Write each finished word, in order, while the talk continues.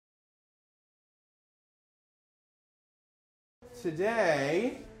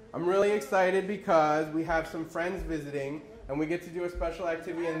Today, I'm really excited because we have some friends visiting and we get to do a special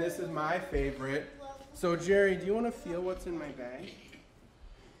activity, and this is my favorite. So Jerry, do you want to feel what's in my bag?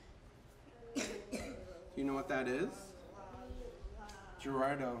 Do you know what that is?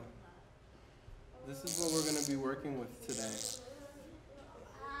 Gerardo, this is what we're going to be working with today.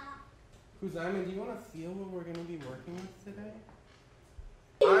 Kuzaima, do you want to feel what we're going to be working with today?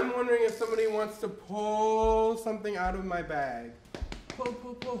 I'm wondering if somebody wants to pull something out of my bag. Pull,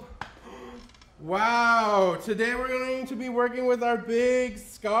 pull, pull. Wow, today we're going to be working with our big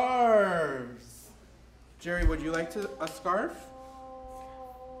scarves. Jerry, would you like a scarf?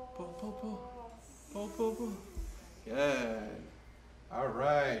 Pull, pull, pull. Pull, pull, pull. Good. All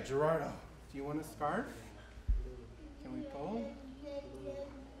right, Gerardo, do you want a scarf? Can we pull?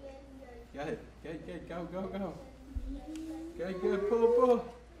 Good, good, good. Go, go, go. Good, good. Pull, pull.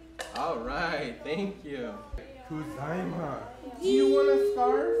 All right, thank you. Kuzaima, do you want a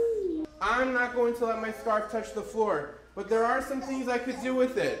scarf? I'm not going to let my scarf touch the floor, but there are some things I could do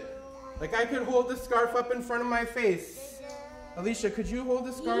with it. Like I could hold the scarf up in front of my face. Alicia, could you hold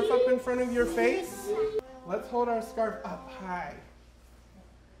the scarf up in front of your face? Let's hold our scarf up high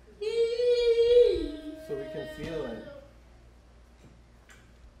so we can feel it.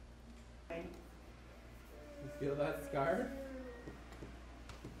 You feel that scarf?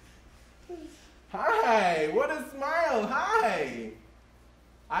 Hi! What a smile! Hi!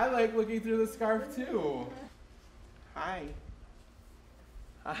 I like looking through the scarf too. Hi.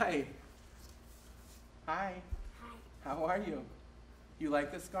 Hi. Hi. How are you? You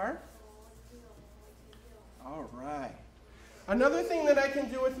like the scarf? All right. Another thing that I can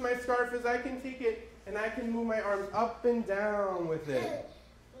do with my scarf is I can take it and I can move my arms up and down with it.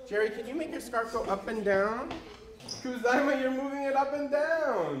 Jerry, can you make your scarf go up and down? Kuzaima, you're moving it up and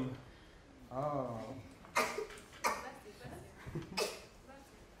down. Oh.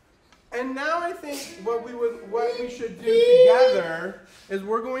 And now I think what we should do together is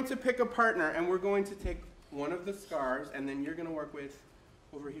we're going to pick a partner and we're going to take one of the scarves and then you're going to work with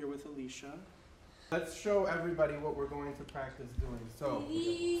over here with Alicia. Let's show everybody what we're going to practice doing. So,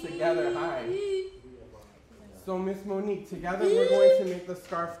 together, hi. So, Miss Monique, together we're going to make the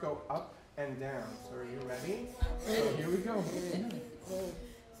scarf go up and down. So, are you ready? So, here we go.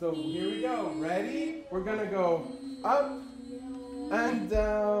 So, here we go. Ready? We're going to go up and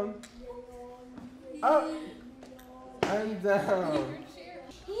down. Up and down.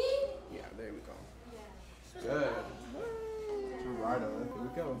 Yeah, there we go. Good. Gerardo, here we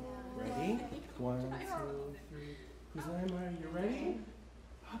go. Ready? 1, 2, 3. Kuzaima, are you ready?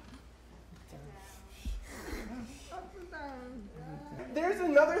 Up, down. There's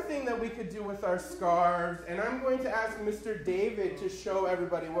another thing that we could do with our scarves, and I'm going to ask Mr. David to show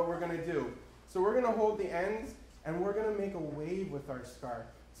everybody what we're going to do. So we're going to hold the ends, and we're going to make a wave with our scarf.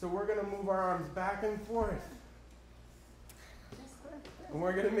 So we're going to move our arms back and forth. And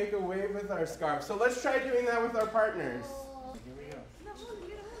we're going to make a wave with our scarf. So let's try doing that with our partners. Here we go.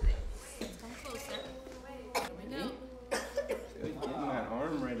 Good, getting that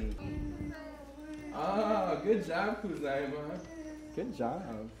arm ready. Ah, good job, Kuzaima. Good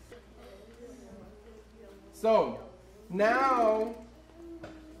job. So, now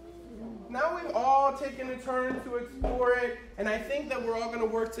we've all taken a turn to explore it, and I think that we're all going to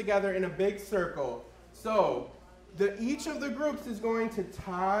work together in a big circle. So, each of the groups is going to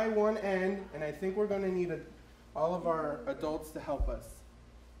tie one end, and I think we're going to need all of our adults to help us.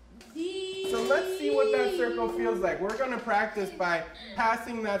 So let's see what that circle feels like. We're going to practice by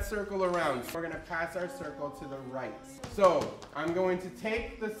passing that circle around. We're going to pass our circle to the right. So I'm going to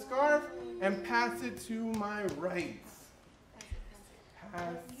take the scarf and pass it to my right.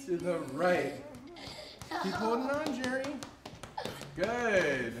 Pass to the right. Keep holding on, Jerry.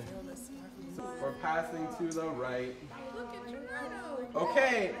 Good. So we're passing to the right.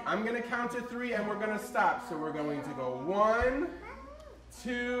 Okay, I'm going to count to 3 and we're going to stop. So we're going to go 1,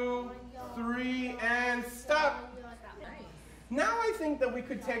 2, 3, and stop. Now I think that we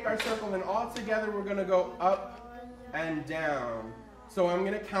could take our circle and all together we're going to go up and down. So I'm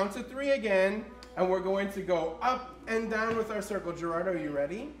going to count to 3 again, and we're going to go up and down with our circle. Gerardo, are you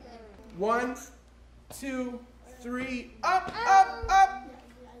ready? 1, 2, 3, up, up, up.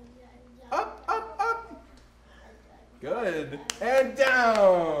 Up, up, up. Good. And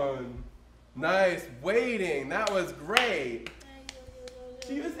down. Nice. Waiting. That was great.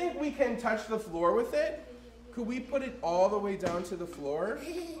 Do you think we can touch the floor with it? Could we put it all the way down to the floor?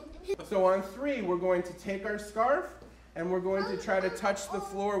 So on 3, we're going to take our scarf and we're going to try to touch the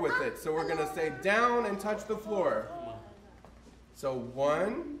floor with it. So we're going to say down and touch the floor. So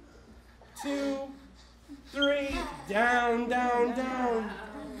 1, 2, 3. Down, down, down.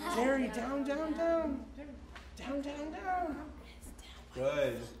 Terry, down, down, down. Down, down, down.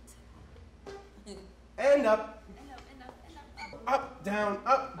 Good. And up. Up, down,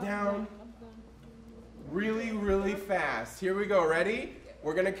 up, down. Really, really fast. Here we go. Ready?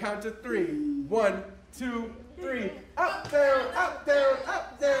 We're going to count to 3. 1, 2, 3. Up, down, up, down,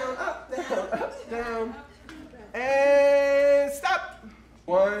 up, down, up, down, up, down. And stop.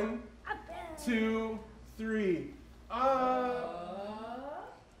 1, 2, 3.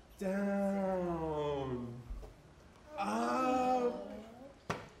 Up, down, up,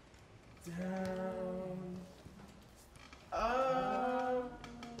 down, up, down,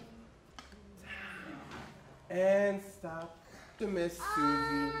 and stop to Miss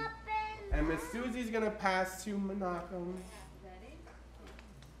Susie. And Miss Susie's gonna pass to Menachem.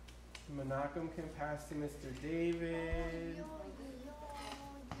 Menachem can pass to Mr. David.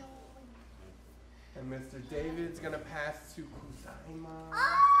 And Mr. David's gonna pass to Kuzaima.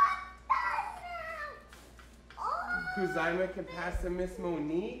 Kuzaima can pass to Miss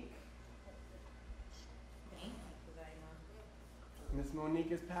Monique. Miss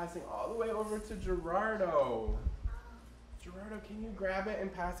Monique is passing all the way over to Gerardo. Gerardo, can you grab it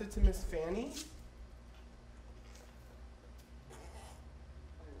and pass it to Miss Fanny?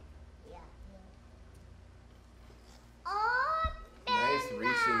 Nice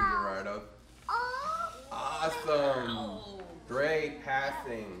reaching, Gerardo. Awesome. Great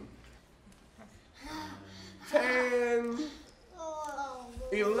passing. 10,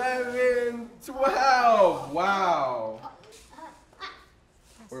 11, 12. Wow.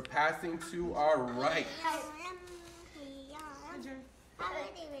 We're passing to our right.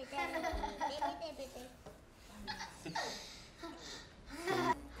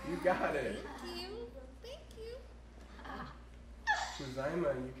 You got it. Thank you. Thank you.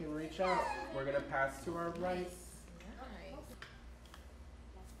 Kuzaima, you can reach out. We're going to pass to our right.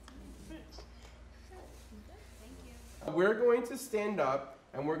 We're going to stand up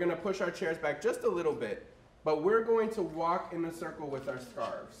and we're going to push our chairs back just a little bit. But we're going to walk in a circle with our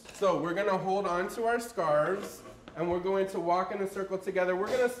scarves. So we're going to hold on to our scarves and we're going to walk in a circle together. We're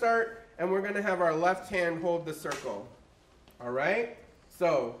going to start and we're going to have our left hand hold the circle. All right?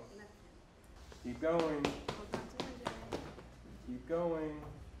 So keep going. Keep going.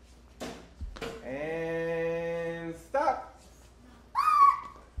 And stop.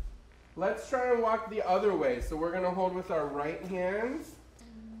 Let's try and walk the other way. So we're going to hold with our right hands.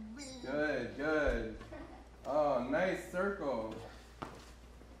 Good, good. Oh, nice circle.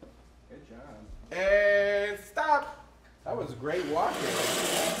 Good job. And stop. That was great walking.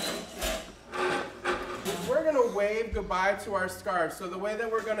 We're going to wave goodbye to our scarves. So the way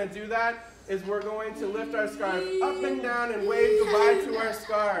that we're going to do that is we're going to lift our scarves up and down and wave goodbye to our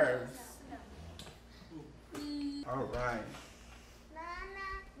scarves. All right.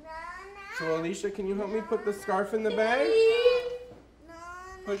 So Alicia, can you help me put the scarf in the bag?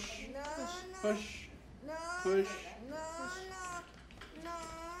 Push, push, push.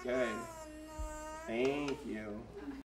 Good. Thank you.